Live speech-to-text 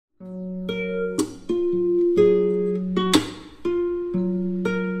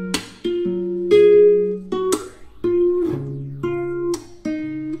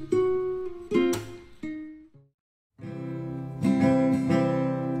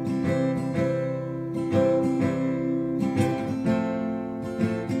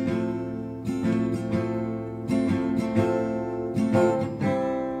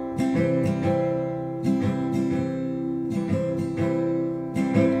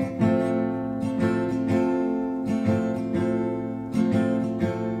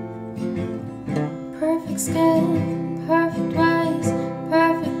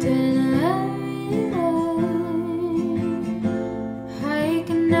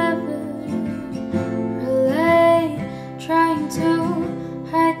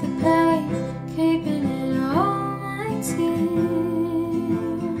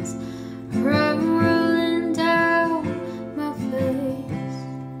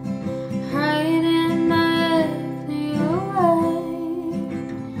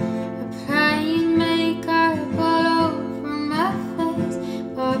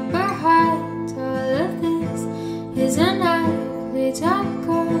dumb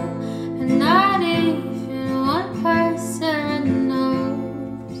girl, and not even one person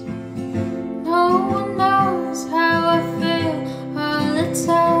knows. No one knows how I feel all the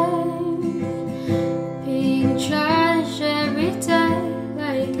time, being judged every day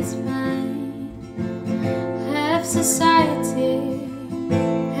like it's fine. Half society,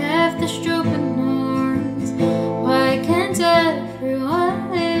 half the stupid norms. Why can't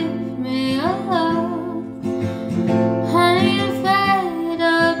everyone leave me alone? I am fed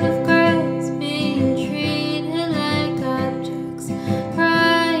up of girls being treated like objects,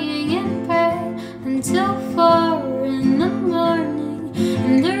 crying in bed until 4 in the morning.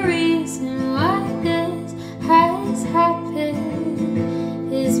 And the reason why this has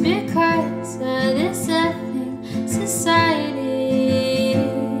happened is because of this effing society.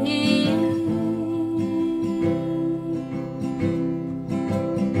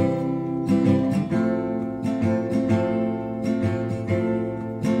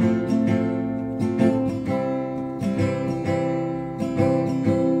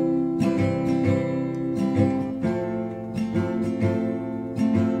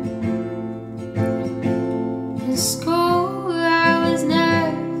 In school, I was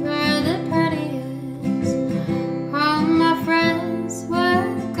never the prettiest. All my friends were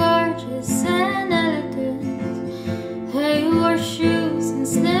gorgeous and elegant. They wore shoes and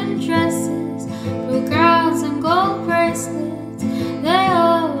slim dresses, blue gowns and gold bracelets. They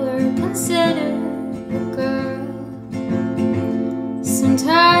all were considered a girl.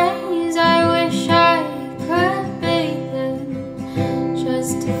 Sometimes I wish I could be them,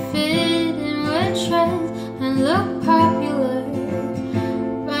 just to fit in with trends and look popular,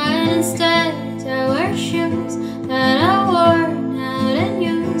 but instead I wear shoes that are worn out and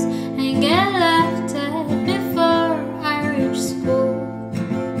used and get laughed at before I reach school.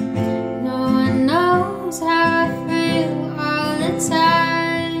 No one knows how I feel all the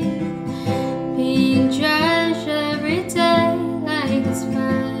time, being judged every day like it's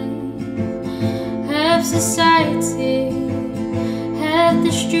fine. Half society, half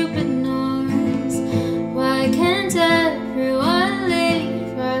the stupid norms. Why can't everyone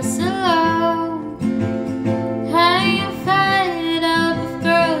leave us alone? I am fed up of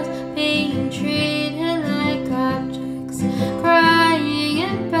girls being treated like objects, crying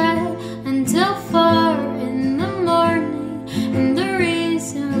in bed until 4 in the morning. And the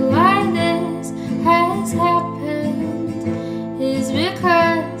reason why this has happened is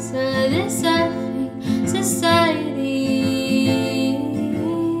because of this effing society.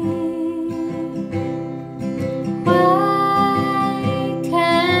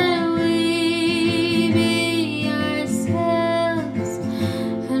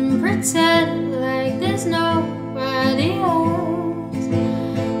 Pretend like there's nobody else,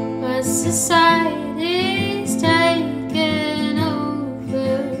 but society's taken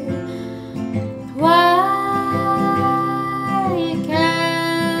over. Why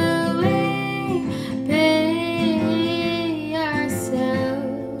can't we be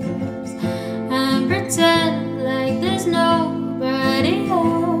ourselves and pretend like there's nobody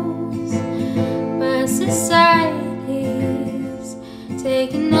else, but society's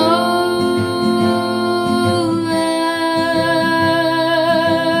taking over.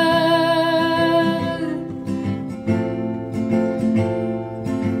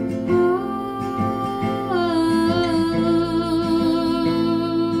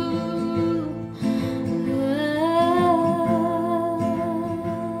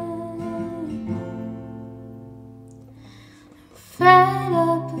 Fed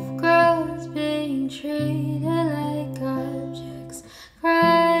up of girls being treated like objects,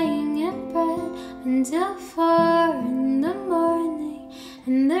 crying in bed until 4 in the morning.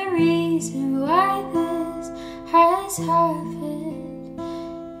 And the reason why this has happened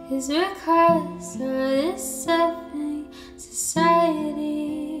is because of this